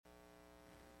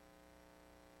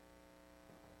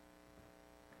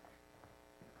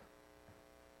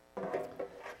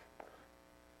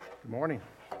Morning.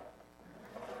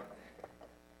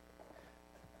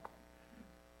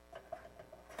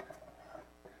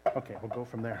 Okay, we'll go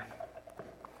from there.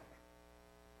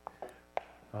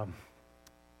 I'm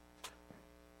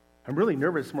really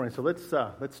nervous this morning, so let's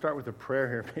start with a prayer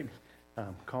here, maybe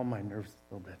calm my nerves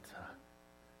a little bit.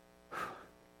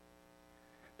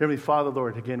 Heavenly Father,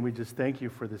 Lord, again, we just thank you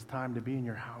for this time to be in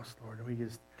your house, Lord. And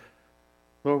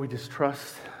we just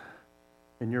trust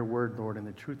in your word, Lord, and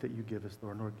the truth that you give us,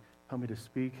 Lord. Lord, help me to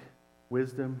speak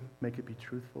wisdom, make it be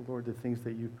truthful, Lord, the things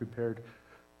that you've prepared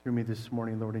through me this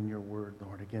morning, Lord, in your word,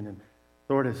 Lord, again. And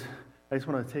Lord, I just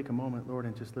want to take a moment, Lord,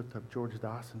 and just lift up George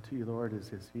Dawson to you, Lord, as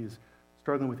he is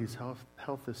struggling with his health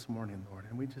this morning, Lord.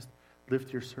 And we just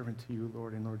lift your servant to you,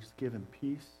 Lord, and Lord, just give him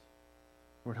peace.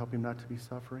 Lord, help him not to be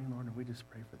suffering, Lord, and we just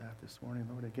pray for that this morning,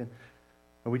 Lord, again.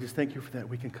 And we just thank you for that.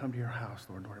 We can come to your house,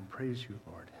 Lord, and praise you,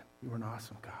 Lord. You are an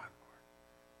awesome God, Lord.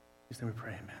 In Jesus' name we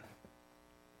pray, amen.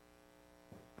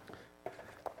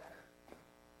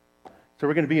 So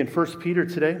we're going to be in 1 Peter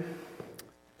today.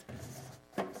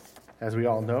 As we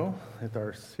all know, it's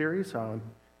our series. And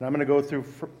I'm going to go through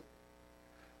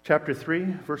chapter 3,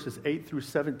 verses 8 through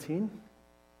 17.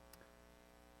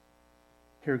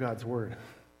 Hear God's word.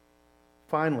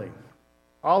 Finally,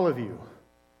 all of you,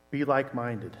 be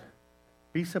like-minded.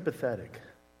 Be sympathetic.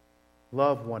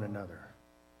 Love one another.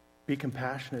 Be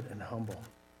compassionate and humble.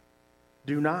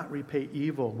 Do not repay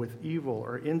evil with evil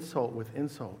or insult with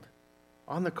insult.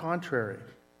 On the contrary,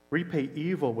 repay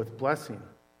evil with blessing,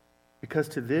 because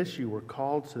to this you were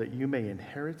called so that you may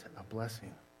inherit a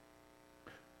blessing.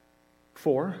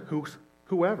 For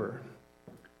whoever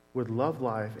would love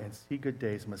life and see good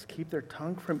days must keep their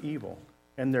tongue from evil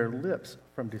and their lips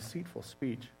from deceitful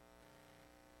speech.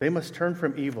 They must turn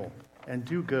from evil and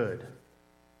do good.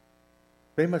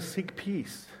 They must seek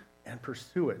peace and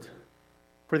pursue it.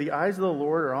 For the eyes of the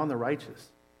Lord are on the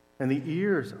righteous, and the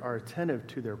ears are attentive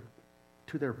to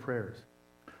their prayers.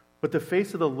 But the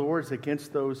face of the Lord is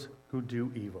against those who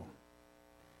do evil.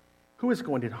 Who is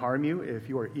going to harm you if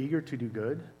you are eager to do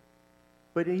good?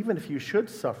 But even if you should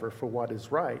suffer for what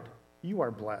is right, you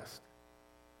are blessed.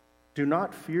 Do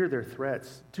not fear their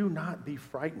threats. Do not be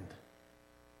frightened.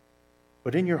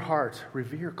 But in your heart,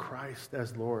 revere Christ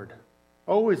as Lord.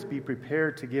 Always be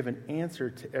prepared to give an answer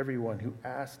to everyone who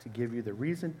asks to give you the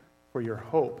reason for your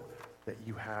hope that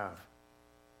you have.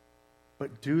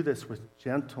 But do this with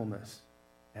gentleness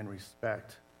and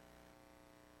respect,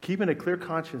 keeping a clear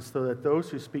conscience so that those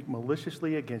who speak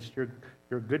maliciously against your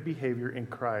good behavior in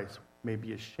Christ may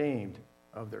be ashamed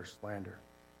of their slander.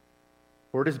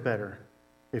 For it is better,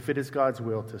 if it is God's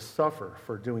will, to suffer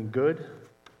for doing good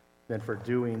than for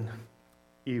doing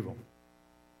evil.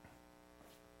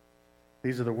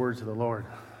 These are the words of the Lord.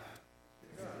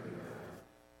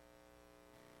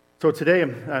 So today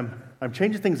I'm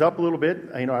changing things up a little bit.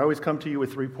 I always come to you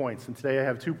with 3 points, and today I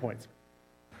have 2 points.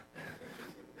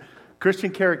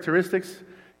 Christian characteristics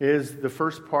is the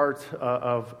first part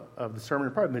of the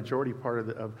sermon, probably the majority part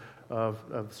of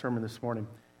the sermon this morning.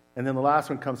 And then the last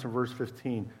one comes from verse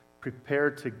 15.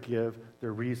 Prepare to give the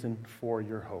reason for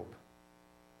your hope.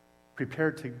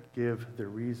 Prepare to give the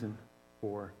reason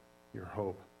for your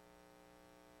hope.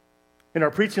 In our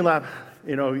preaching lab,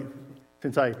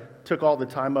 since I took all the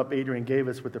time up Adrian gave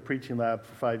us with the preaching lab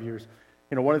for 5 years,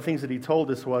 one of the things that he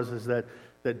told us is that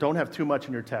don't have too much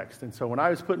in your text. And so when I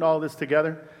was putting all this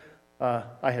together,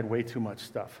 I had way too much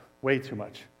stuff, way too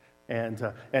much. And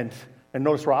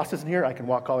notice Ross isn't here. I can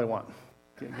walk all I want.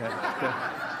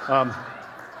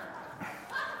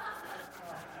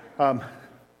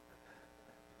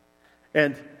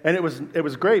 And it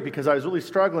was great because I was really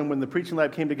struggling when the preaching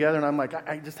lab came together, and I'm like,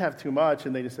 I just have too much,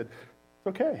 and they just said, it's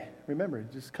okay. Remember,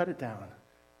 just cut it down.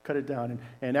 Cut it down.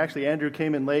 And actually, Andrew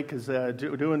came in late because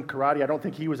doing karate. I don't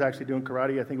think he was actually doing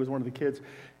karate. I think it was one of the kids.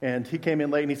 And he came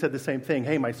in late, and he said the same thing.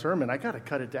 Hey, my sermon, I got to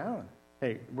cut it down.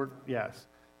 Hey, yes.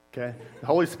 Okay? The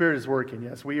Holy Spirit is working.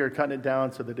 Yes, we are cutting it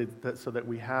down so that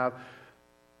we have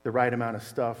the right amount of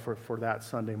stuff for that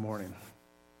Sunday morning.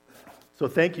 So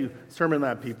thank you, Sermon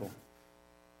Lab people.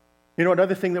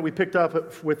 Another thing that we picked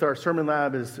up with our Sermon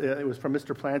Lab is, it was from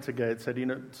Mr. Plantiga. It said,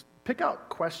 pick out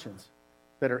questions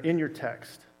that are in your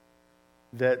text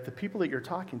that the people that you're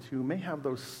talking to may have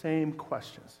those same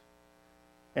questions.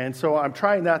 And so I'm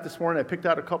trying that this morning. I picked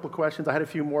out a couple of questions. I had a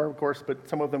few more, of course, but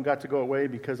some of them got to go away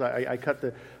because I cut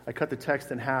the text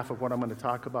in half of what I'm going to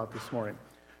talk about this morning.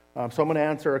 So I'm going to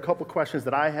answer a couple of questions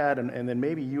that I had and then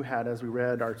maybe you had as we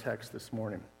read our text this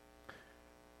morning.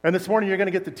 And this morning you're going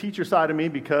to get the teacher side of me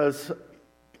because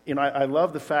I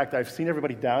love the fact I've seen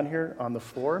everybody down here on the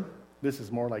floor. This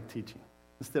is more like teaching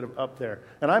instead of up there.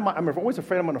 And I'm always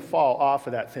afraid I'm going to fall off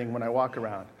of that thing when I walk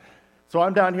around. So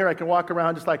I'm down here, I can walk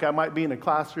around just like I might be in a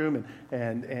classroom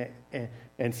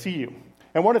and see you.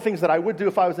 And one of the things that I would do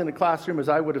if I was in a classroom is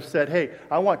I would have said, hey,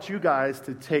 I want you guys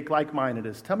to take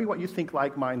like-mindedness. Tell me what you think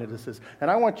like-mindedness is. And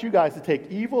I want you guys to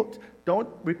take evil. Don't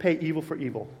repay evil for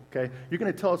evil, okay? You're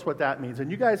going to tell us what that means.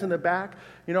 And you guys in the back,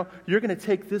 you're going to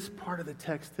take this part of the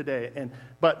text today.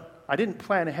 But I didn't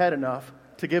plan ahead enough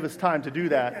to give us time to do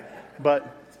that.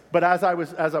 But as I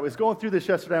was going through this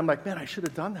yesterday, I'm like, man, I should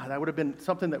have done that. That would have been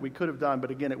something that we could have done. But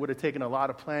again, it would have taken a lot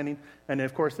of planning. And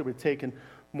of course, it would have taken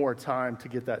more time to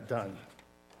get that done.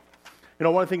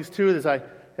 One of the things, too, is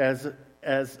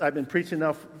as I've been preaching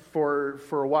now for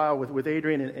a while with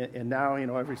Adrian and now,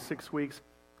 every 6 weeks,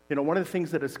 one of the things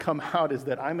that has come out is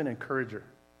that I'm an encourager.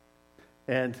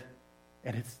 And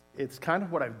it's kind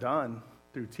of what I've done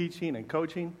through teaching and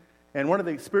coaching. And one of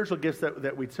the spiritual gifts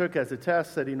that we took as a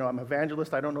test said, I'm an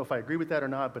evangelist. I don't know if I agree with that or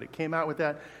not, but it came out with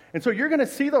that. And so you're going to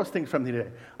see those things from me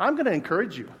today. I'm going to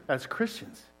encourage you as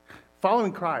Christians,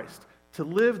 following Christ, to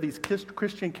live these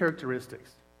Christian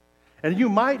characteristics. And you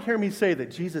might hear me say that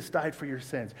Jesus died for your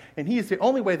sins. And he is the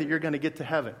only way that you're going to get to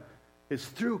heaven is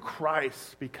through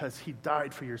Christ because he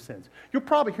died for your sins. You'll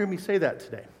probably hear me say that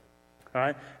today. All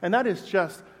right? And that is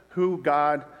just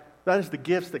that is the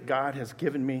gifts that God has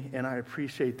given me, and I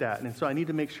appreciate that. And so I need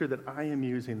to make sure that I am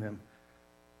using them.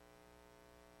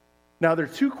 Now, there are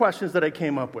 2 questions that I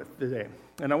came up with today.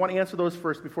 And I want to answer those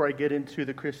first before I get into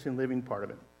the Christian living part of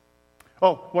it.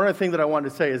 Oh, one other thing that I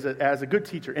wanted to say is that as a good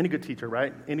teacher, any good teacher,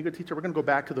 right? Any good teacher, we're going to go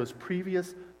back to those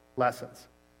previous lessons.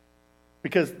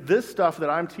 Because this stuff that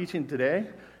I'm teaching today,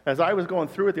 as I was going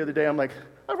through it the other day, I'm like,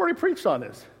 I've already preached on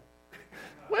this.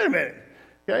 Wait a minute.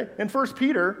 Okay? In 1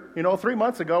 Peter, 3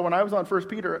 months ago when I was on 1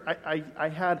 Peter, I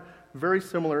had a very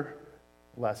similar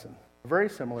lesson, a very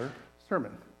similar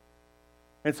sermon.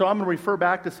 And so I'm going to refer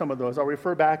back to some of those. I'll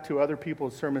refer back to other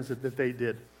people's sermons that they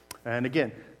did. And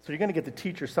again, so you're going to get the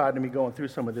teacher side of me going through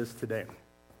some of this today.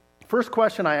 First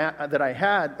question that I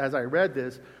had as I read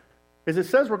this is it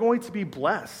says we're going to be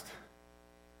blessed.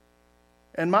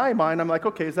 In my mind, I'm like,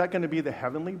 okay, is that going to be the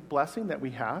heavenly blessing that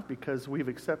we have because we've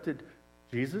accepted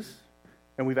Jesus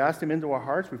and we've asked him into our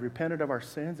hearts, we've repented of our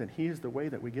sins, and he is the way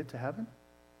that we get to heaven?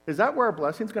 Is that where our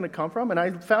blessing is going to come from? And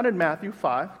I found in Matthew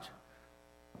 5,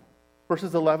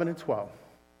 verses 11 and 12.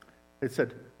 It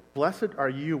said, blessed are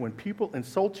you when people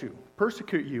insult you,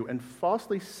 persecute you, and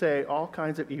falsely say all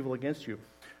kinds of evil against you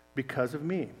because of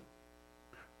me.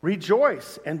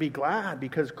 Rejoice and be glad,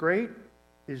 because great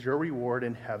is your reward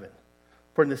in heaven.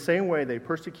 For in the same way they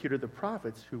persecuted the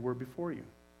prophets who were before you.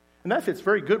 And that fits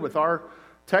very good with our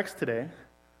text today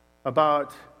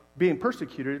about being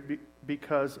persecuted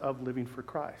because of living for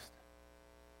Christ.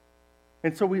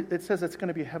 And so it says it's going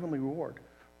to be a heavenly reward.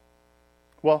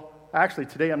 Well, actually,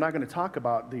 today I'm not going to talk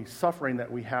about the suffering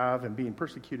that we have and being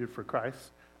persecuted for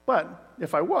Christ. But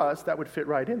if I was, that would fit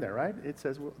right in there, right? It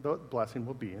says the blessing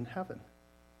will be in heaven.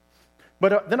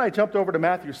 But then I jumped over to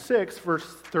Matthew 6, verse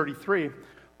 33.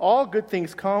 All good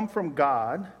things come from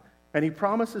God, and he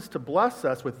promises to bless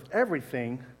us with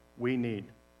everything we need.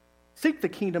 Seek the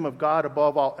kingdom of God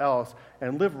above all else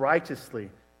and live righteously,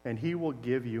 and he will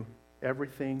give you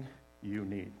everything you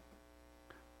need.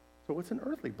 So what's an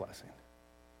earthly blessing?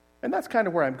 And that's kind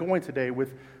of where I'm going today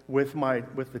with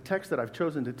the text that I've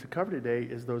chosen to cover today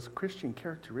is those Christian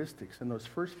characteristics in those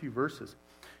first few verses.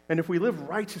 And if we live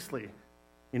righteously,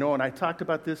 and I talked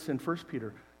about this in 1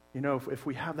 Peter, if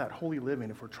we have that holy living,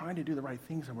 if we're trying to do the right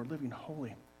things and we're living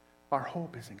holy, our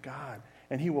hope is in God,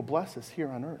 and he will bless us here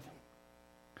on earth.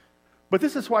 But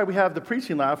this is why we have the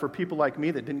preaching lab for people like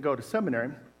me that didn't go to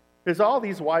seminary, is all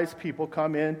these wise people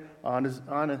come in on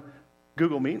a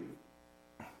Google Meet,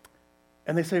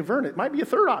 and they say, Vern, it might be a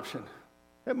third option.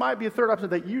 It might be a third option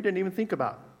that you didn't even think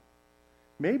about.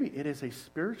 Maybe it is a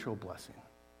spiritual blessing.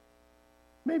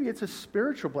 Maybe it's a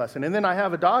spiritual blessing. And then I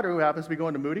have a daughter who happens to be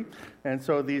going to Moody, and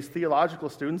so these theological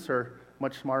students are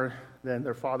much smarter than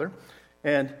their father.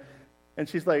 And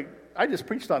she's like, I just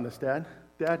preached on this, Dad.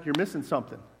 Dad, you're missing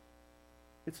something.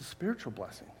 It's a spiritual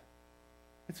blessing.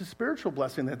 It's a spiritual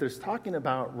blessing that there's talking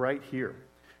about right here.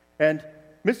 And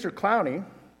Mr. Clowney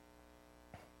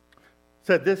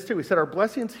said this too. He said, our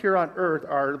blessings here on earth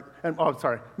are,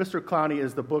 Mr. Clowney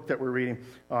is the book that we're reading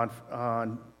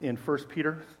in 1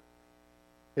 Peter.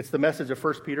 It's the message of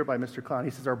 1 Peter by Mr. Clowney.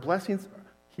 He says, our blessings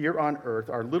here on earth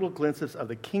are little glimpses of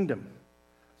the kingdom,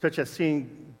 such as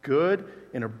seeing good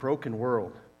in a broken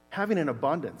world, having an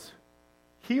abundance,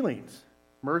 healings,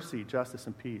 mercy, justice,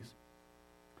 and peace.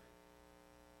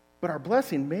 But our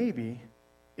blessing maybe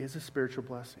is a spiritual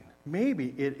blessing.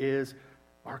 Maybe it is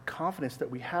our confidence that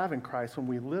we have in Christ when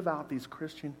we live out these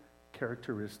Christian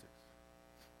characteristics.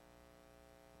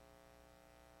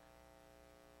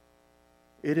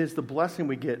 It is the blessing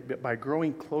we get by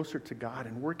growing closer to God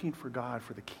and working for God,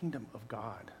 for the kingdom of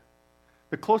God.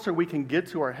 The closer we can get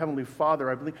to our Heavenly Father,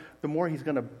 I believe, the more He's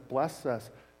going to bless us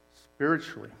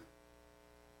spiritually.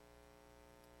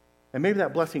 And maybe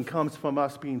that blessing comes from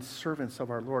us being servants of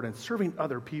our Lord and serving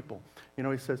other people. You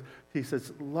know, he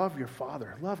says, love your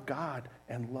Father, love God,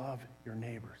 and love your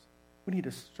neighbors. We need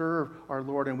to serve our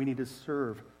Lord and we need to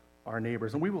serve our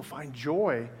neighbors. And we will find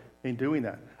joy in doing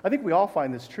that. I think we all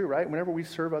find this true, right? Whenever we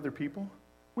serve other people,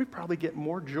 we probably get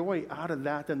more joy out of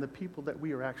that than the people that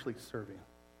we are actually serving.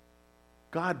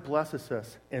 God blesses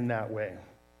us in that way.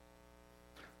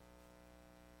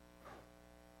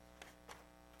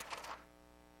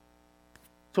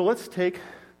 So let's take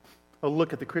a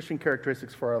look at the Christian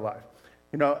characteristics for our life.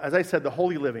 You know, as I said, the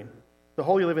holy living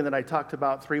that I talked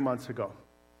about 3 months ago.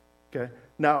 Okay.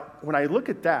 Now, when I look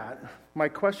at that, my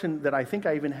question that I think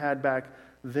I even had back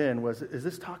then was, is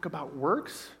this talk about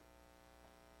works?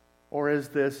 Or is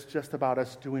this just about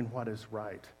us doing what is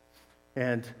right?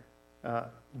 And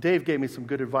Dave gave me some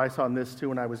good advice on this too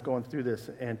when I was going through this.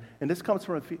 And this comes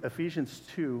from Ephesians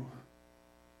 2,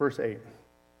 verse 8.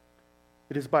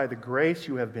 It is by the grace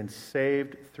you have been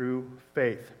saved through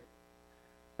faith.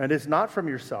 And it is not from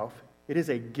yourself. It is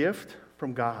a gift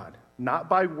from God, not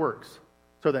by works,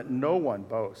 so that no one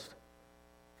boasts.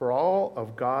 For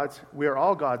we are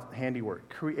all God's handiwork,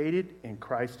 created in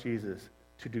Christ Jesus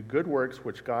to do good works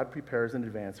which God prepares in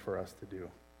advance for us to do.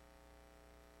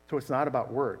 So it's not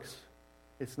about works.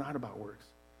 It's not about works.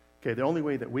 Okay, the only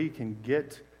way that we can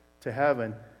get to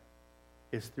heaven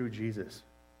is through Jesus.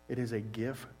 It is a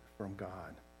gift from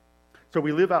God. So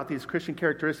we live out these Christian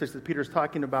characteristics that Peter's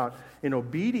talking about in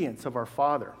obedience of our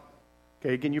Father.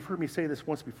 Okay, again, you've heard me say this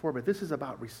once before, but this is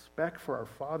about respect for our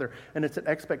Father, and it's an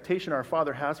expectation our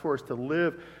Father has for us to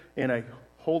live in a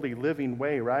holy, living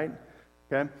way, right?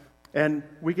 Okay? And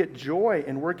we get joy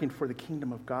in working for the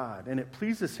kingdom of God, and it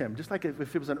pleases Him. Just like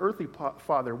if it was an earthly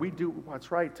father, we do what's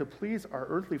right to please our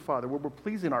earthly father. We're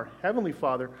pleasing our heavenly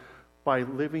Father by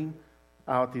living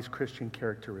out these Christian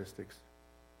characteristics.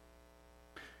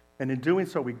 And in doing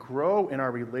so, we grow in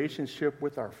our relationship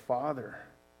with our Father,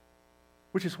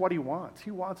 which is what He wants.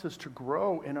 He wants us to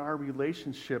grow in our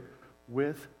relationship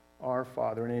with our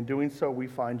Father. And in doing so, we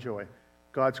find joy.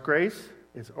 God's grace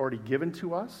is already given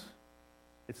to us.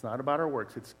 It's not about our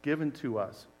works. It's given to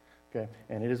us. Okay?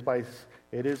 And it is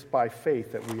by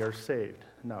faith that we are saved,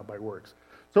 not by works.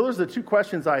 So those are the two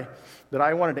questions that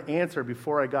I wanted to answer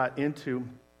before I got into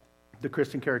the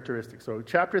Christian characteristics. So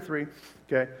chapter 3,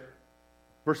 okay,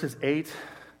 verses 8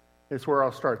 is where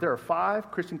I'll start. There are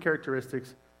 5 Christian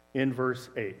characteristics in verse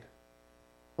 8.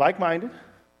 Like-minded,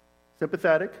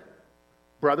 sympathetic,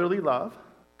 brotherly love,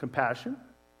 compassion,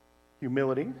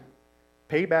 humility,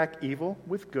 pay back evil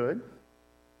with good,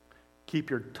 keep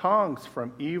your tongues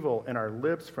from evil and our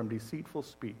lips from deceitful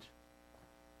speech.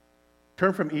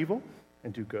 Turn from evil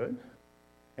and do good,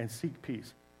 and seek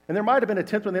peace. And there might have been a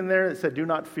 10th one in there that said, do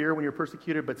not fear when you're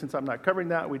persecuted, but since I'm not covering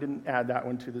that, we didn't add that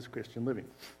one to this Christian living.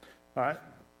 All right?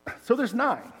 So there's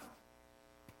 9.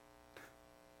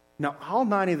 Now, all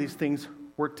 9 of these things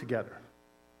work together,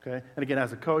 okay? And again,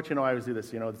 as a coach, I always do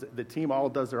this. The team all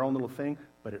does their own little thing,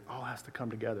 but it all has to come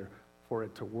together for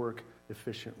it to work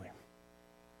efficiently.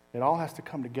 It all has to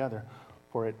come together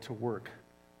for it to work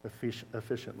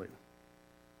efficiently.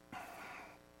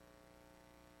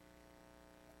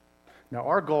 Now,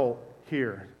 our goal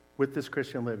here with this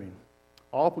Christian living,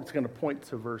 all it's going to point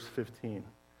to verse 15.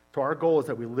 So our goal is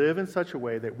that we live in such a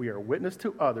way that we are witness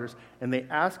to others, and they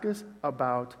ask us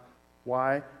about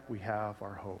why we have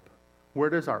our hope. Where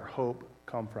does our hope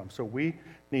come from? So we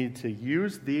need to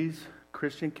use these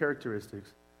Christian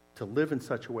characteristics to live in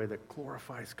such a way that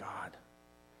glorifies God,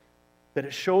 that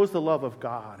it shows the love of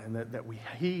God, and that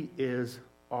He is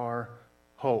our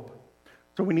hope.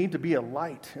 So we need to be a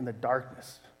light in the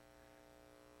darkness.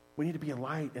 We need to be a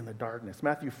light in the darkness.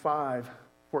 Matthew 5,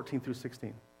 14 through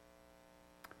 16.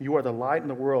 You are the light in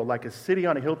the world, like a city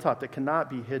on a hilltop that cannot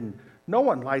be hidden. No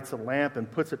one lights a lamp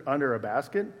and puts it under a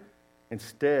basket.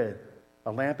 Instead,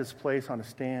 a lamp is placed on a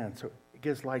stand so it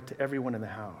gives light to everyone in the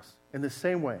house. In the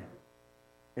same way,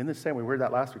 we heard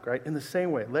that last week, right? In the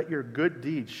same way, let your good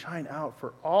deeds shine out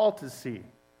for all to see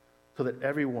so that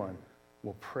everyone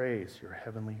will praise your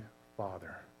heavenly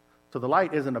Father. So the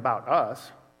light isn't about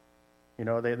us.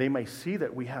 They may see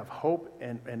that we have hope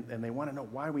and they want to know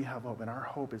why we have hope. And our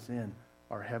hope is in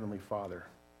our Heavenly Father.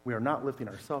 We are not lifting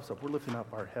ourselves up. We're lifting up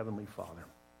our Heavenly Father.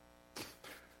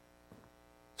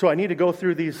 So I need to go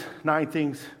through these 9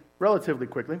 things relatively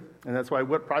quickly. And that's why it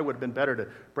probably would have been better to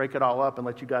break it all up and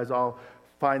let you guys all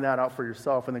find that out for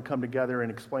yourself and then come together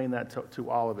and explain that to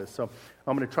all of us. So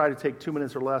I'm going to try to take 2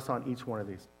 minutes or less on each one of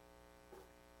these.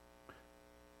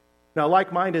 Now,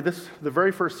 like-minded, the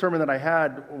very first sermon that I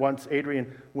had once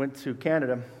Adrian went to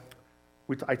Canada,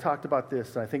 I talked about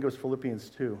this, and I think it was Philippians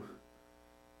 2.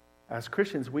 As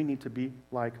Christians, we need to be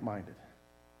like-minded.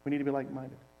 We need to be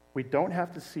like-minded. We don't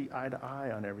have to see eye to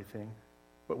eye on everything,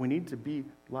 but we need to be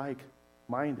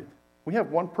like-minded. We have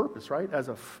one purpose, right?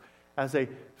 As a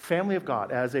family of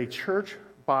God, as a church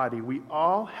body, we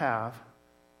all have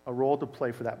a role to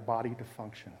play for that body to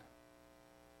function.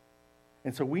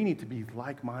 And so we need to be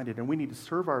like-minded, and we need to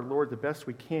serve our Lord the best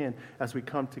we can as we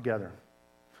come together.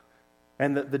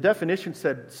 And the definition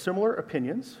said similar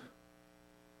opinions.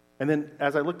 And then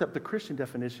as I looked up the Christian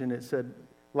definition, it said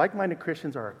like-minded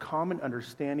Christians are a common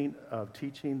understanding of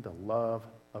teaching the love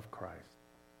of Christ.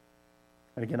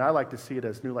 And again, I like to see it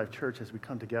as New Life Church as we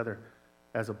come together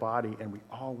as a body and we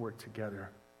all work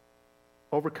together,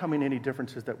 overcoming any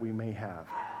differences that we may have,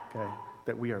 okay,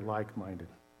 that we are like-minded.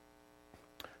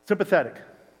 Sympathetic.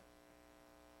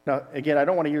 Now, again, I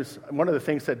don't want to use, one of the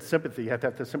things said sympathy, you have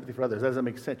to have sympathy for others. That doesn't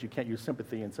make sense. You can't use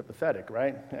sympathy and sympathetic,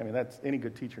 right? I mean, any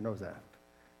good teacher knows that,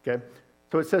 okay?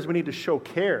 So it says we need to show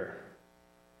care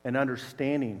and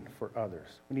understanding for others.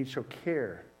 We need to show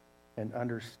care and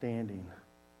understanding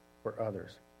for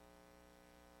others.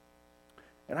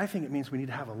 And I think it means we need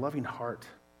to have a loving heart,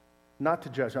 not to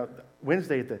judge. Now,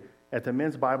 Wednesday at the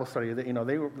men's Bible study, they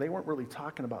weren't really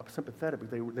talking about sympathetic, but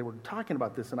they were talking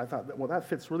about this, and I thought, well, that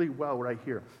fits really well right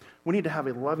here. We need to have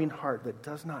a loving heart that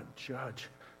does not judge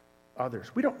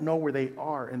others. We don't know where they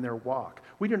are in their walk.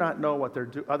 We do not know what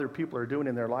other people are doing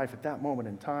in their life at that moment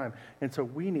in time, and so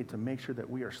we need to make sure that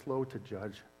we are slow to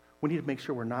judge. We need to make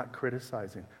sure we're not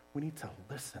criticizing. We need to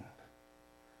listen.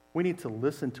 We need to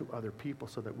listen to other people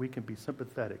so that we can be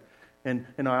sympathetic. And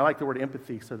I like the word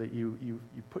empathy so that you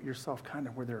put yourself kind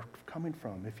of where they're coming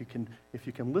from. If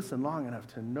you can listen long enough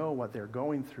to know what they're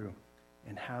going through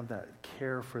and have that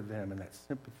care for them and that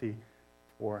sympathy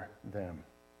for them.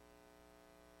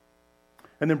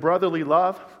 And then brotherly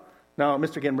love. Now,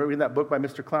 we're reading that book by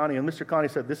Mr. Clowney, and Mr.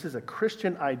 Clowney said this is a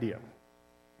Christian idea,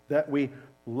 that we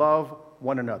love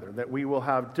one another, that we will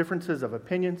have differences of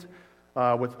opinions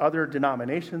with other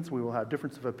denominations. We will have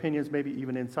difference of opinions, maybe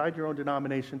even inside your own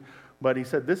denomination. But he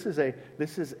said this is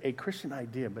a Christian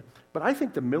idea. But I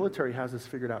think the military has this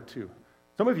figured out too.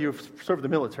 Some of you have served the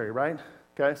military, right?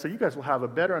 Okay, so you guys will have a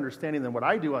better understanding than what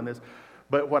I do on this.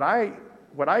 But what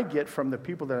I get from the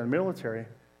people that are in the military,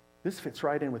 this fits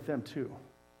right in with them too.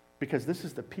 Because this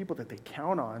is the people that they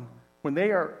count on when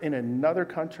they are in another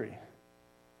country.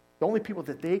 The only people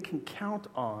that they can count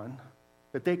on,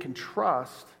 that they can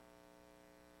trust,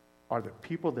 are the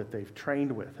people that they've trained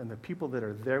with and the people that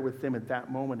are there with them at that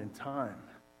moment in time.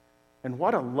 And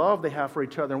what a love they have for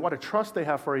each other and what a trust they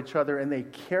have for each other, and they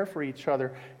care for each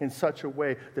other in such a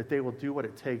way that they will do what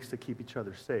it takes to keep each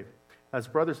other safe. As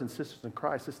brothers and sisters in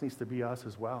Christ, this needs to be us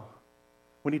as well.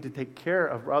 We need to take care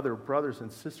of other brothers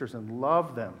and sisters and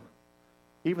love them,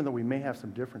 even though we may have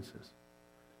some differences.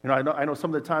 You know, I know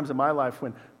some of the times in my life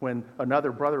when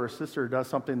another brother or sister does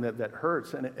something that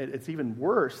hurts, and it's even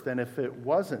worse than if it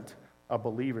wasn't a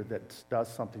believer that does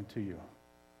something to you.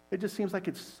 It just seems like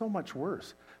it's so much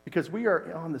worse because we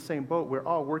are on the same boat. We're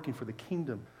all working for the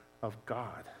kingdom of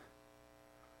God.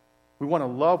 We want to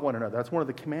love one another. That's one of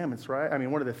the commandments, right? I mean,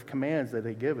 one of the commands that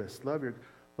they give us.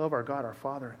 Love our God, our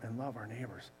Father, and love our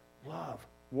neighbors. Love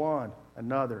one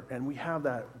another. And we have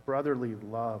that brotherly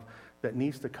love that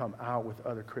needs to come out with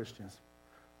other Christians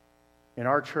in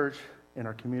our church, in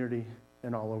our community,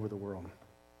 and all over the world.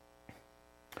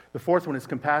 The fourth one is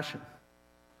compassion.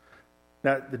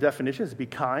 Now, the definition is be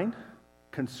kind,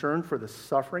 concerned for the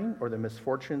suffering or the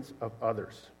misfortunes of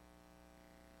others.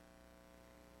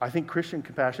 I think Christian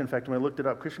compassion, in fact, when I looked it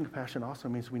up, Christian compassion also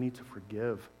means we need to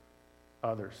forgive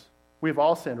others. We have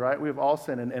all sinned, right? We have all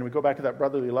sinned, and we go back to that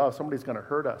brotherly love. Somebody's going to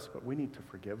hurt us, but we need to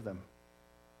forgive them,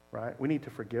 right? We need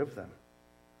to forgive them.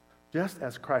 Just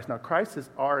as Christ. Now, Christ is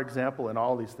our example in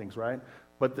all these things, right?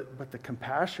 But the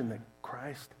compassion that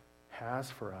Christ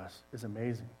has for us is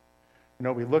amazing. You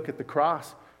know, we look at the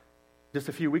cross. Just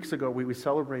a few weeks ago, we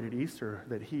celebrated Easter,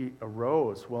 that he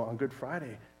arose. Well, on Good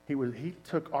Friday, he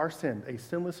took our sin. A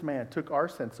sinless man took our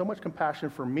sin. So much compassion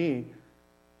for me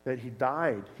that he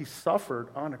died. He suffered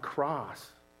on a cross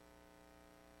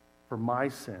for my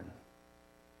sin.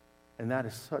 And that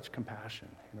is such compassion,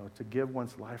 you know, to give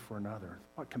one's life for another.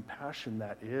 What compassion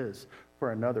that is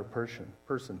for another person.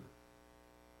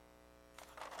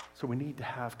 So we need to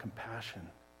have compassion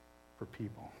for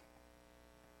people.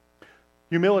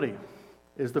 Humility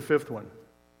is the fifth one.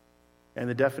 And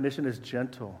the definition is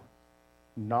gentle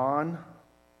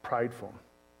non-prideful.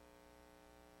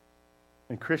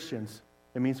 And Christians,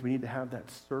 it means we need to have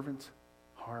that servant's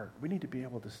heart. We need to be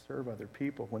able to serve other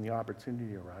people when the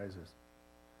opportunity arises.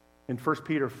 In 1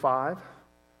 Peter 5,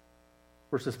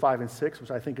 verses 5 and 6,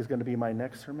 which I think is going to be my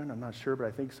next sermon. I'm not sure, but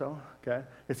I think so. Okay.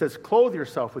 It says, clothe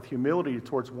yourself with humility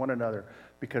towards one another,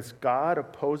 because God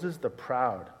opposes the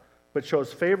proud, but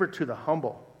shows favor to the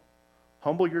humble.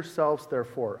 Humble yourselves,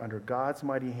 therefore, under God's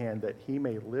mighty hand, that he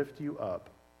may lift you up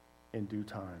in due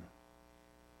time.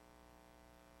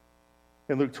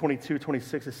 In Luke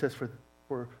 22:26, it says,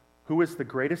 for who is the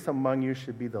greatest among you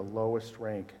should be the lowest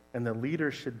rank, and the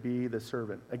leader should be the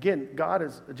servant. Again,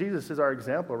 Jesus is our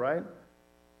example, right?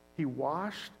 He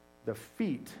washed the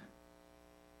feet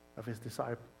of his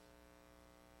disciples.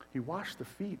 He washed the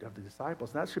feet of the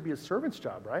disciples. And that should be a servant's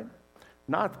job, right?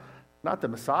 Not the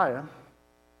Messiah.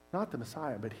 Not the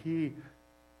Messiah, but he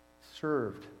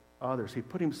served others. He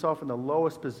put himself in the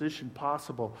lowest position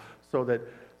possible so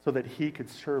that he could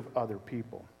serve other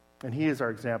people. And he is our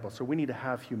example. So we need to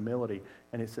have humility.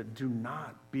 And it said, do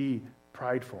not be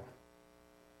prideful.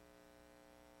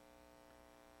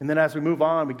 And then as we move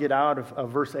on, we get out of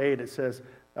verse 8, it says,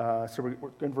 we're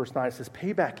in verse 9, it says,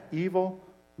 pay back evil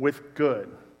with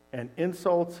good and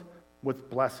insults with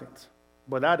blessings.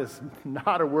 But that is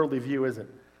not a worldly view, is it?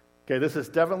 Okay, this is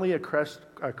definitely a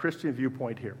Christian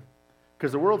viewpoint here.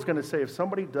 Because the world's going to say, if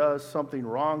somebody does something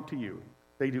wrong to you,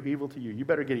 they do evil to you, you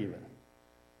better get even.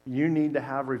 You need to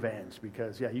have revenge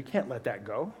because, you can't let that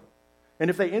go. And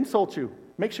if they insult you,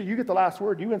 make sure you get the last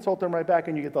word. You insult them right back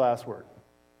and you get the last word.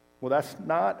 Well, that's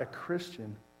not a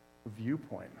Christian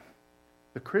viewpoint.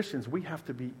 The Christians, we have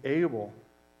to be able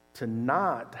to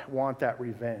not want that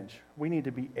revenge. We need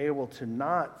to be able to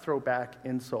not throw back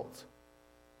insults.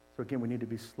 So again, we need to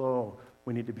be slow.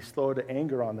 We need to be slow to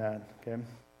anger on that, okay?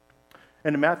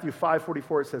 And in Matthew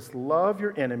 5:44, it says, love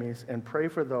your enemies and pray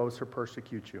for those who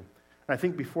persecute you. And I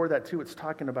think before that, too, it's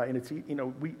talking about, and it's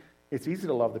easy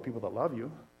to love the people that love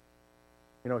you.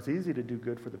 It's easy to do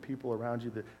good for the people around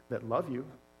you that love you.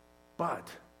 But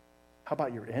how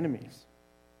about your enemies?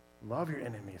 Love your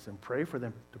enemies and pray for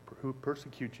them who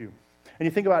persecute you. And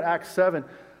you think about Acts 7,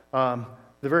 the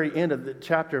very end of the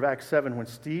chapter of Acts 7, when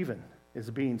Stephen is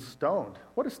being stoned.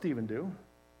 What does Stephen do?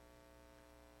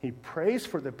 He prays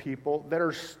for the people that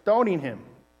are stoning him.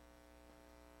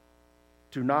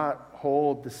 Do not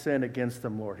hold the sin against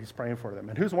them, Lord. He's praying for them.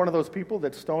 And who's one of those people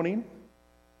that's stoning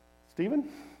Stephen?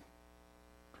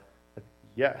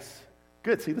 Yes.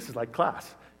 Good. See, this is like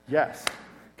class. Yes.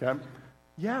 Okay.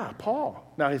 Yeah, Paul.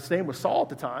 Now, his name was Saul at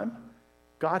the time.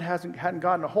 God hadn't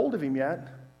gotten a hold of him yet.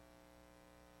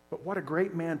 But what a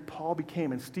great man Paul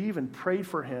became. And Stephen prayed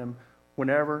for him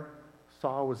whenever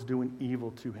Saul was doing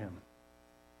evil to him.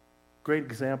 Great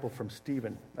example from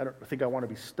Stephen. I don't think I want to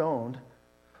be stoned.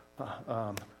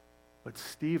 But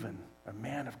Stephen, a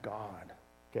man of God,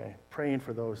 okay, praying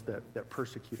for those that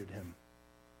persecuted him.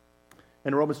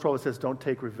 In Romans 12, it says, don't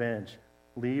take revenge.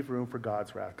 Leave room for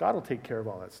God's wrath. God will take care of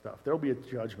all that stuff. There will be a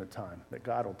judgment time that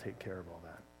God will take care of all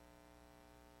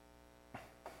that.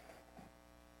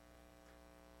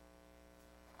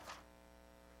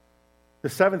 The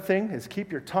seventh thing is keep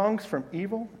your tongues from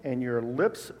evil and your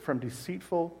lips from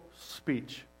deceitful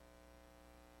speech.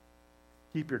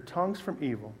 Keep your tongues from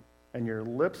evil and your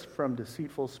lips from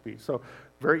deceitful speech. So,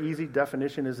 very easy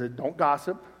definition is that don't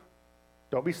gossip,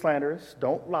 don't be slanderous,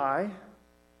 don't lie.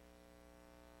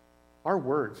 Our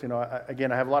words,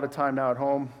 again, I have a lot of time now at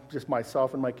home, just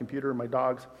myself and my computer and my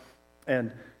dogs,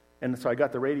 and so I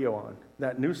got the radio on.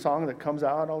 That new song that comes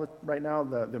out right now,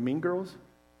 the Mean Girls,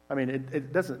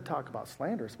 it doesn't talk about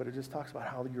slanders, but it just talks about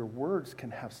how your words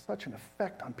can have such an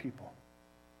effect on people.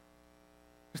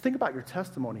 Just think about your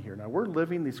testimony here. Now, we're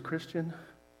living these Christian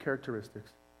characteristics,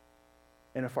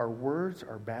 and if our words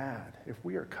are bad, if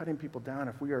we are cutting people down,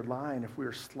 if we are lying, if we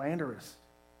are slanderous,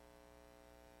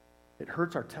 it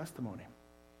hurts our testimony.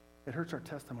 It hurts our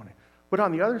testimony. But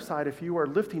on the other side, if you are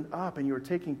lifting up and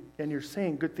you're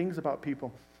saying good things about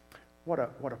people, what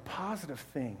a positive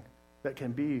thing that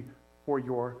can be for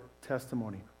your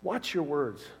testimony. Watch your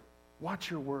words.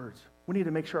 Watch your words. We need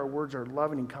to make sure our words are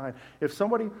loving and kind. If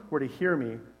somebody were to hear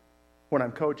me when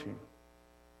I'm coaching,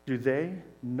 do they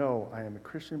know I am a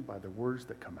Christian by the words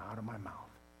that come out of my mouth?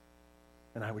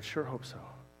 And I would sure hope so.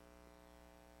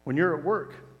 When you're at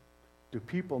work, do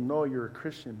people know you're a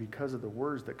Christian because of the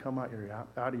words that come out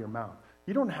of your mouth?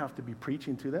 You don't have to be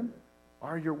preaching to them.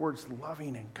 Are your words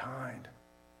loving and kind?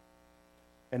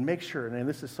 And make sure, and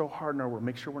this is so hard in our world,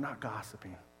 make sure we're not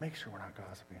gossiping. Make sure we're not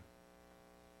gossiping.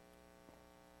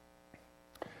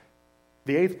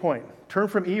 The eighth point, turn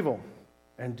from evil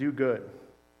and do good.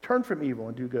 Turn from evil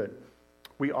and do good.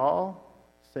 We all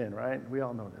sin, right? We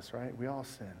all know this, right? We all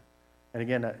sin. And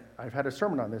again, I've had a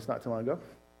sermon on this not too long ago.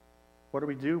 What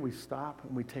do? We stop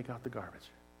and we take out the garbage.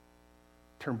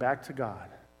 Turn back to God.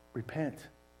 Repent.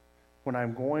 When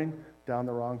I'm going down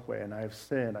the wrong way and I have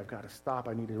sinned, I've got to stop.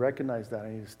 I need to recognize that. I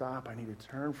need to stop. I need to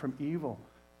turn from evil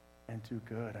and do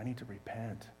good. I need to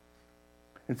repent.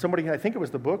 And somebody, I think it was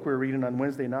the book we were reading on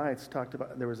Wednesday nights, talked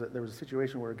about, there was a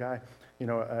situation where a guy,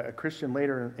 a Christian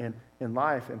later in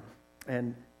life,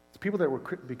 and people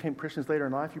that became Christians later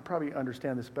in life, you probably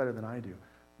understand this better than I do.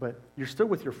 But you're still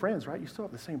with your friends, right? You still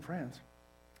have the same friends.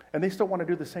 And they still want to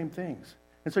do the same things.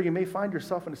 And so you may find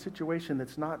yourself in a situation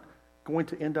that's not going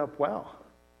to end up well.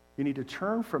 You need to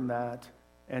turn from that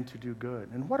and to do good.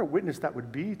 And what a witness that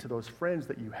would be to those friends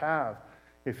that you have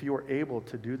if you are able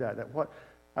to do that.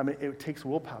 It takes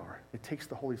willpower. It takes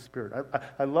the Holy Spirit.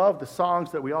 I love the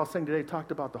songs that we all sang today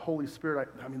talked about the Holy Spirit.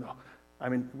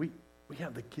 We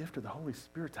have the gift of the Holy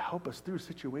Spirit to help us through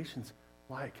situations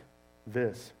like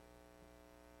this.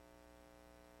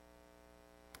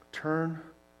 Turn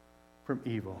from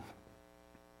evil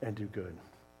and do good.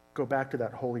 Go back to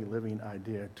that holy living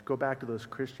idea. To go back to those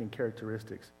Christian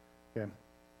characteristics. Okay.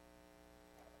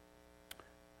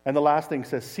 And the last thing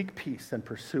says, seek peace and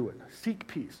pursue it. Seek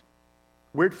peace.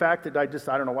 Weird fact that I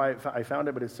don't know why I found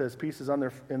it, but it says peace is on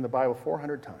there in the Bible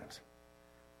 400 times.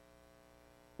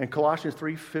 In Colossians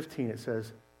 3:15, it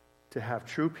says, to have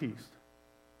true peace,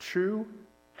 true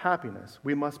happiness,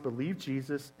 we must believe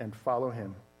Jesus and follow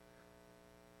him.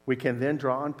 We can then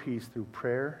draw on peace through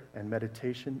prayer and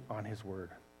meditation on his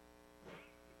word.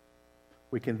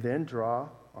 We can then draw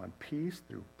on peace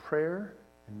through prayer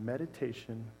and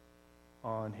meditation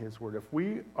on his word. If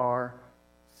we are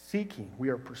seeking, we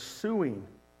are pursuing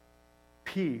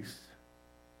peace,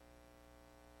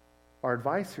 our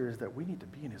advice here is that we need to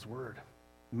be in his word.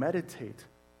 Meditate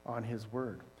on his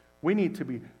word. We need to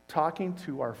be talking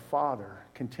to our Father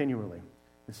continually.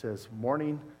 It says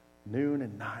morning, noon,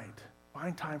 and night.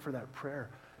 Find time for that prayer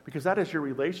because that is your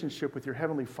relationship with your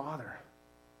Heavenly Father.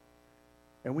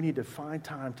 And we need to find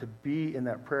time to be in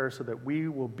that prayer so that we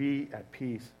will be at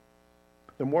peace.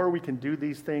 The more we can do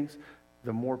these things,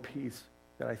 the more peace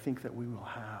that I think that we will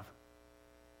have.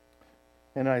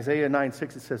 In Isaiah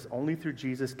 9:6, it says, only through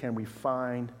Jesus can we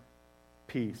find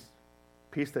peace.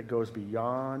 Peace that goes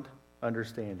beyond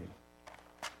understanding.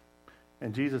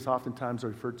 And Jesus oftentimes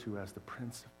referred to as the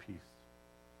Prince of Peace.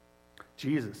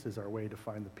 Jesus is our way to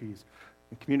find the peace.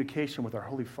 In communication with our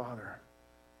Holy Father.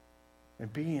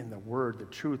 And being in the Word, the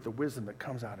truth, the wisdom that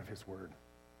comes out of his Word.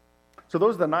 So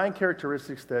those are the 9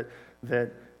 characteristics that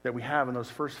we have in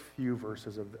those first few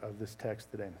verses of this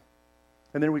text today.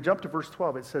 And then we jump to verse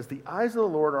 12. It says, the eyes of the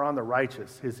Lord are on the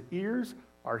righteous. His ears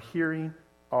are hearing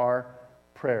our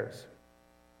prayers.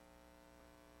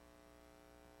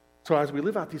 So as we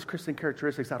live out these Christian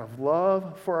characteristics out of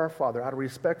love for our Father, out of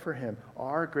respect for him,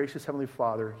 our gracious Heavenly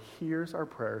Father hears our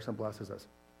prayers and blesses us.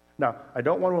 Now, I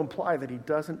don't want to imply that he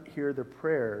doesn't hear the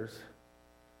prayers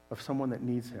of someone that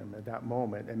needs him at that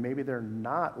moment, and maybe they're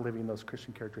not living those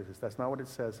Christian characteristics. That's not what it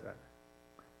says.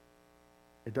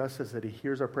 It does say that he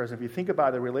hears our prayers. If you think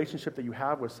about the relationship that you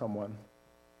have with someone,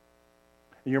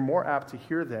 you're more apt to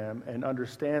hear them and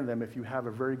understand them if you have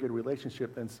a very good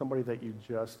relationship than somebody that you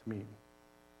just meet.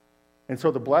 And so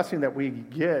the blessing that we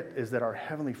get is that our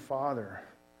Heavenly Father,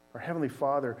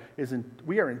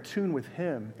 we are in tune with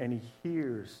him, and he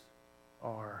hears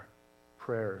our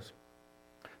prayers.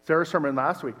 Sarah's sermon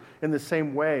last week, in the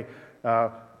same way,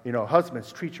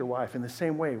 husbands, treat your wife. In the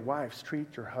same way, wives,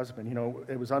 treat your husband.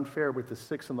 It was unfair with the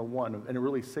 6 and the 1, and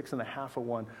really 6.5 of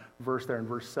 1 verse there in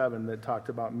verse 7 that talked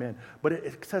about men. But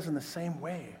it says in the same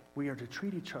way, we are to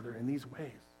treat each other in these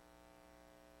ways.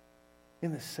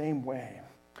 In the same way.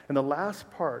 And the last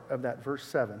part of that verse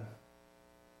 7,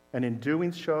 and in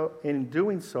doing so,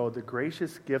 the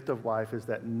gracious gift of life is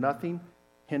that nothing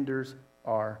hinders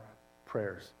our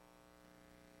prayers.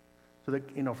 So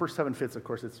verse 7 fits, of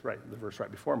course, it's right, the verse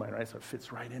right before mine, right? So it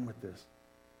fits right in with this.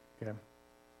 Okay?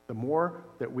 The more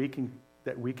that we can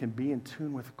be in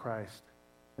tune with Christ,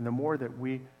 and the more that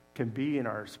we can be in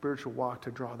our spiritual walk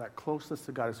to draw that closeness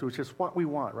to God, which is what we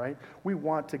want, right? We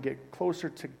want to get closer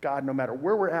to God no matter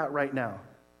where we're at right now.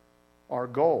 Our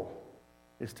goal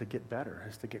is to get better,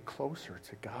 is to get closer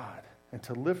to God and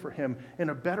to live for him in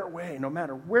a better way no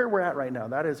matter where we're at right now.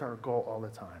 That is our goal all the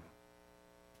time.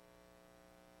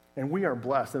 And we are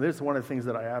blessed. And this is one of the things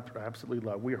that I absolutely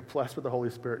love. We are blessed with the Holy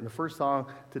Spirit. In the first song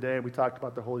today, we talked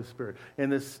about the Holy Spirit. In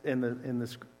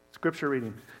the scripture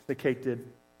reading that Kate did,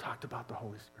 talked about the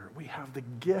Holy Spirit. We have the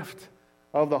gift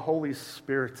of the Holy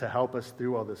Spirit to help us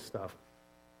through all this stuff.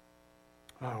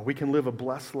 We can live a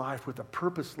blessed life with a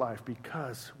purpose life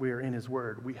because we are in His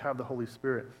Word. We have the Holy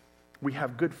Spirit. We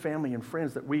have good family and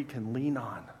friends that we can lean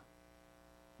on.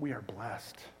 We are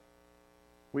blessed.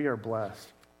 We are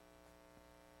blessed.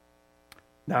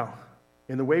 Now,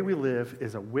 in the way we live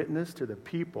is a witness to the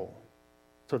people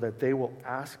so that they will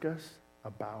ask us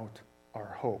about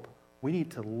our hope. We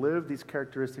need to live these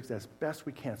characteristics as best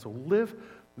we can. So live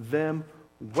them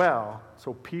well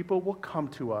so people will come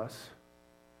to us.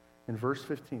 In verse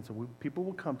 15, people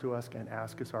will come to us and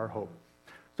ask us our hope.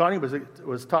 Sonny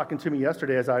was talking to me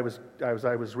yesterday as I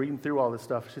was reading through all this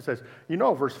stuff. She says,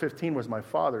 verse 15 was my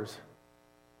father's,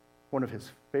 one of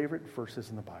his favorite verses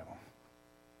in the Bible.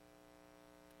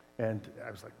 And I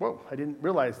was like, whoa, I didn't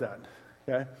realize that.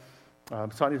 Okay?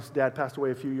 Sonny's dad passed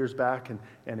away a few years back,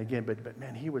 and again, but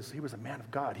man, he was a man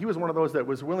of God. He was one of those that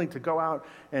was willing to go out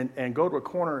and go to a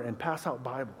corner and pass out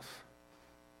Bibles.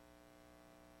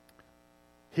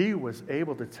 He was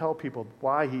able to tell people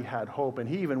why he had hope, and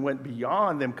he even went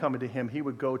beyond them coming to him. He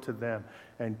would go to them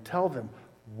and tell them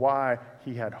why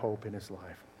he had hope in his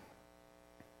life.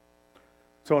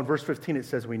 So in verse 15 it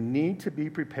says, we need to be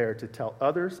prepared to tell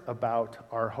others about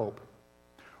our hope.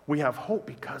 We have hope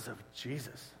because of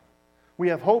Jesus. We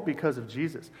have hope because of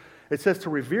Jesus. It says to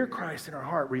revere Christ in our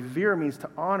heart. Revere means to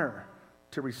honor,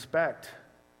 to respect,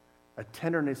 a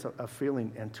tenderness of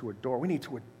feeling, and to adore. We need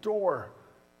to adore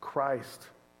Christ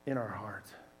in our heart.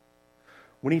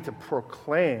 We need to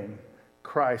proclaim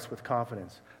Christ with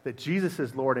confidence, that Jesus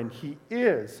is Lord and He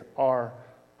is our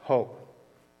hope.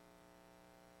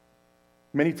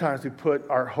 Many times we put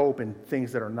our hope in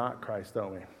things that are not Christ,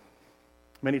 don't we?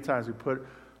 Many times we put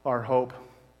our hope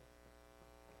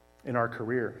in our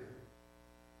career.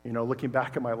 Looking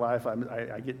back at my life,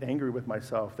 I get angry with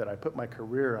myself that I put my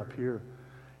career up here,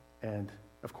 and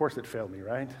of course it failed me,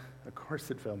 right? Of course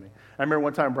it failed me. I remember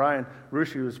one time Brian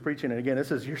Rushi was preaching, and again,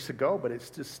 this is years ago, but it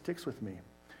just sticks with me.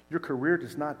 Your career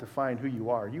does not define who you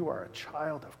are. You are a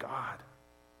child of God.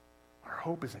 Our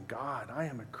hope is in God. I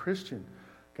am a Christian.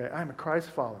 Okay, I am a Christ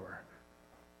follower.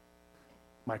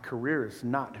 My career is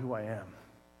not who I am.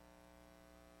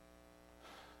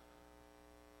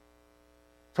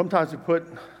 Sometimes we put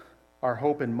our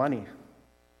hope in money,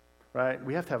 right?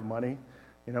 We have to have money.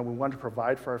 We want to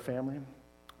provide for our family.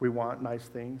 We want nice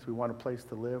things. We want a place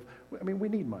to live. We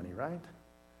need money, right?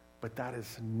 But that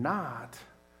is not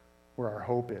where our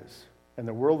hope is. And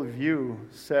the worldview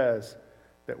says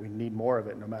that we need more of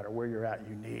it. No matter where you're at,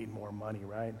 you need more money,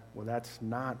 right? Well, that's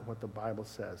not what the Bible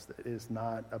says. It is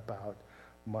not about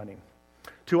money.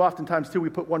 Too oftentimes, too, we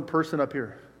put one person up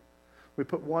here. We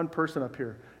put one person up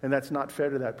here, and that's not fair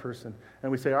to that person.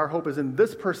 And we say, our hope is in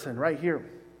this person right here.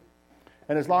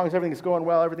 And as long as everything's going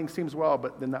well, everything seems well,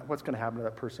 but then what's going to happen to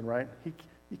that person, right?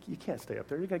 You can't stay up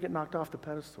there. You're going to get knocked off the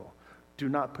pedestal. Do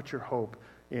not put your hope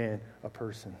in a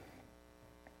person.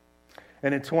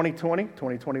 And in 2020,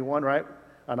 2021, right?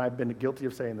 And I've been guilty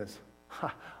of saying this.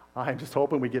 I'm just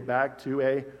hoping we get back to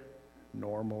a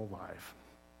normal life.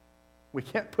 We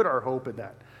can't put our hope in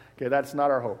that. Okay, that's not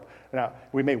our hope. Now,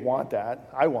 we may want that.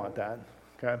 I want that.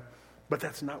 Okay? But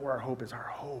that's not where our hope is. Our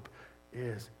hope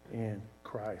is in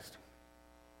Christ.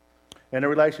 And the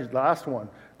relationship, last one,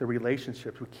 the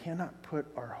relationships. We cannot put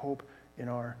our hope in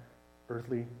our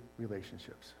earthly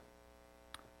relationships.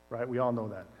 Right? We all know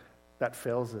that. That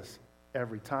fails us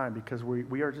every time because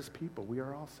we are just people. We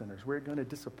are all sinners. We're going to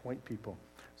disappoint people.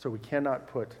 So we cannot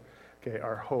put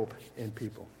our hope in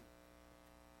people.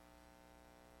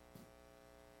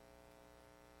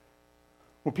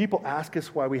 When people ask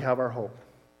us why we have our hope,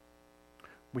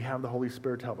 we have the Holy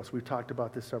Spirit to help us. We've talked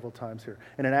about this several times here.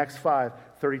 And in Acts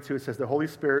 5:32, it says, the Holy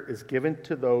Spirit is given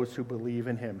to those who believe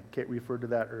in Him. Kate referred to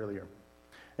that earlier.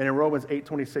 And in Romans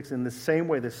 8:26, in the same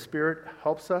way, the Spirit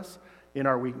helps us in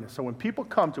our weakness. So when people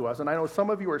come to us, and I know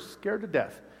some of you are scared to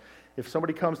death, if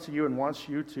somebody comes to you and wants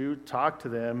you to talk to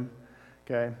them,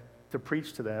 to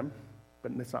preach to them,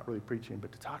 but it's not really preaching,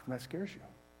 but to talk to them, that scares you.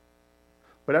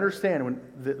 But understand, when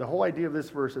the whole idea of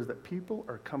this verse is that people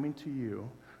are coming to you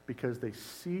because they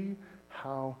see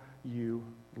how you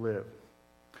live.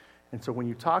 And so when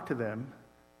you talk to them,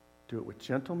 do it with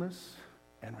gentleness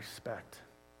and respect.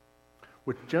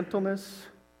 With gentleness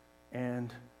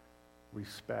and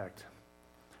respect.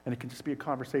 And it can just be a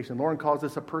conversation. Lauren calls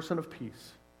this a person of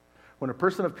peace. When a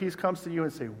person of peace comes to you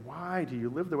and say, why do you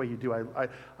live the way you do?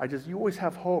 You always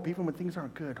have hope, even when things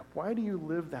aren't good. Why do you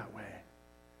live that way?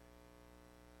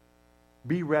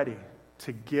 Be ready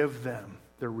to give them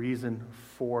the reason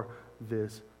for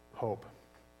this hope.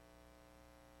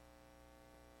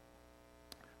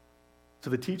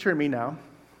 So the teacher and me now,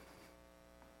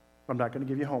 I'm not going to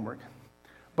give you homework,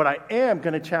 but I am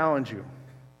going to challenge you.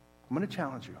 I'm going to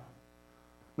challenge you.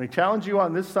 I'm going to challenge you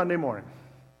on this Sunday morning.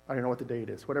 I don't know what the day it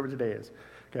is, whatever the day is.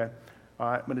 Okay?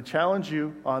 All right, I'm going to challenge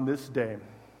you on this day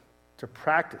to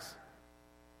practice.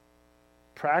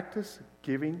 Practice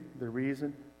giving the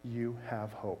reason you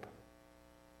have hope.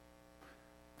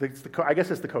 I guess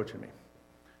it's the coach in me.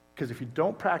 Because if you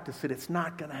don't practice it, it's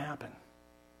not going to happen.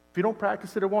 If you don't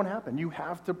practice it, it won't happen. You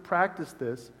have to practice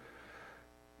this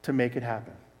to make it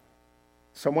happen.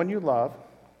 Someone you love,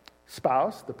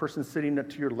 spouse, the person sitting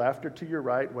to your left or to your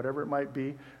right, whatever it might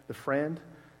be, the friend,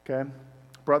 okay,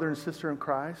 brother and sister in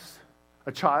Christ,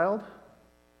 a child,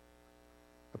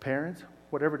 a parent,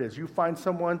 whatever it is. You find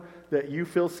someone that you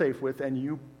feel safe with and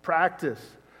you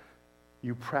practice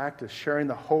sharing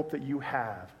the hope that you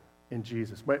have in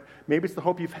Jesus. But maybe it's the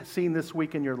hope you've seen this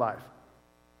week in your life.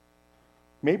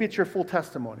 Maybe it's your full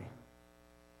testimony.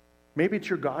 Maybe it's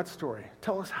your God story.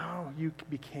 Tell us how you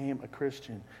became a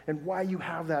Christian and why you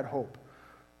have that hope.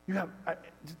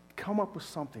 Come up with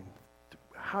something.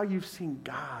 How you've seen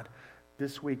God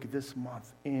this week, this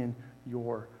month in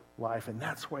your life. And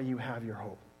that's why you have your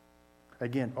hope.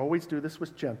 Again, always do this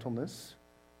with gentleness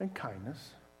and kindness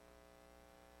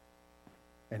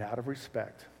and out of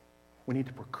respect. We need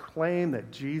to proclaim that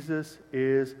Jesus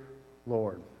is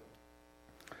Lord.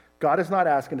 God is not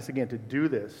asking us, again, to do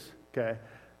this, okay,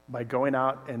 by going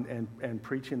out and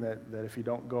preaching that if you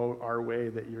don't go our way,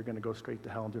 that you're going to go straight to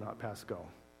hell and do not pass go.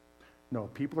 No,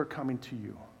 people are coming to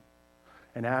you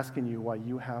and asking you why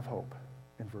you have hope.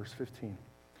 In verse 15,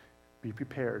 be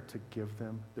prepared to give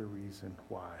them the reason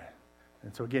why.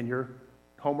 And so again, your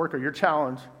homework or your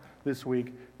challenge this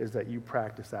week is that you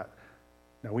practice that.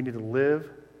 Now we need to live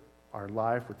our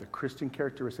life with the Christian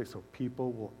characteristics so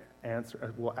people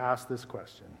will ask this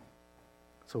question.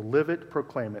 So live it,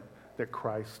 proclaim it, that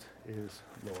Christ is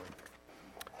Lord.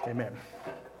 Amen.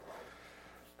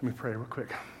 Let me pray real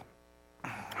quick.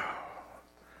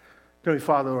 Heavenly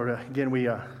Father, Lord, again,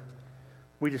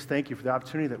 we just thank you for the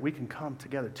opportunity that we can come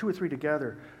together, 2 or 3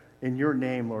 together in your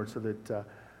name, Lord, so that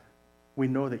we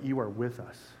know that you are with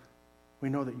us. We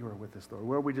know that you are with us, Lord.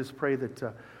 Lord, we just pray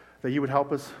that you would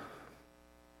help us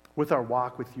with our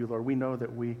walk with you, Lord. We know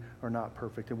that we are not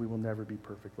perfect and we will never be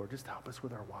perfect, Lord. Just help us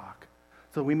with our walk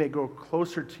so we may go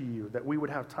closer to you, that we would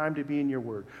have time to be in your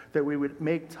word, that we would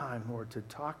make time, Lord, to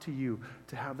talk to you,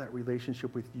 to have that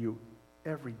relationship with you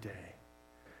every day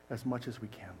as much as we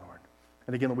can, Lord.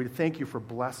 And again, Lord, we thank you for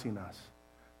blessing us.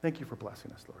 Thank you for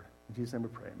blessing us, Lord. In Jesus' name we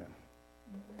pray, amen.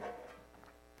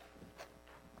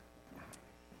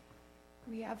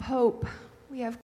 We have hope. We have